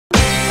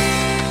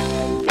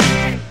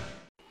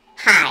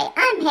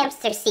I'm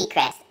Hamster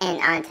Seacrest, and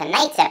on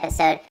tonight's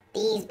episode,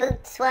 these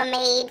boots were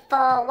made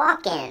for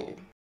walking.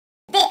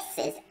 This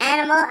is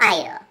Animal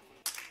Idol.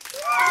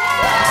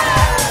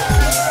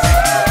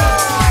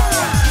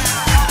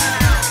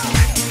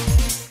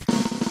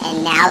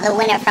 And now the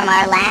winner from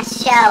our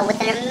last show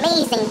with an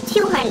amazing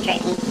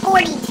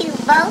 242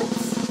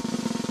 votes,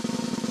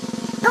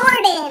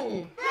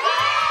 Gordon!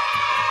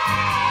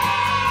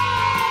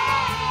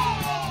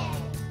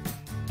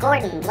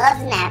 Gordon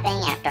loves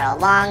napping after a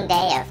long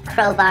day of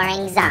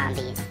crowbarring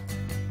zombies.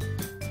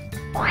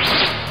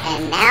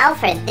 And now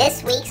for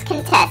this week's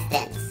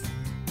contestants.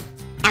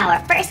 Our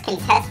first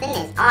contestant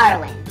is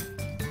Arwen.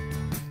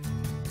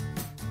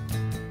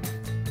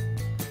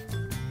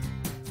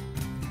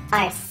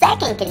 Our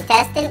second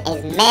contestant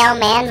is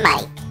Mailman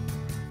Mike.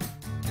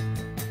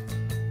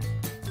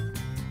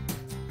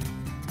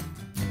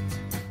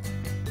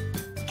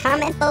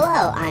 Comment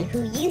below on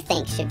who you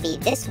think should be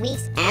this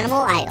week's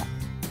Animal Idol.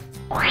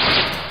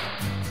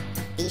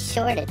 Be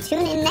sure to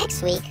tune in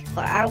next week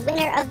for our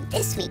winner of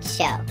this week's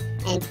show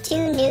and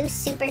 2 new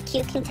super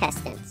cute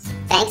contestants.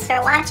 Thanks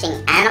for watching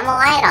Animal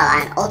Idol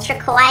on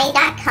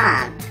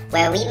UltraKawaii.com,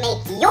 where we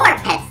make your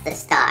pets the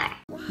star.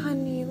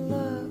 Honey,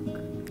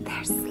 look,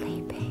 they're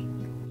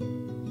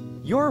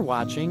sleeping. You're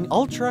watching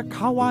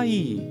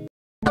UltraKawaii.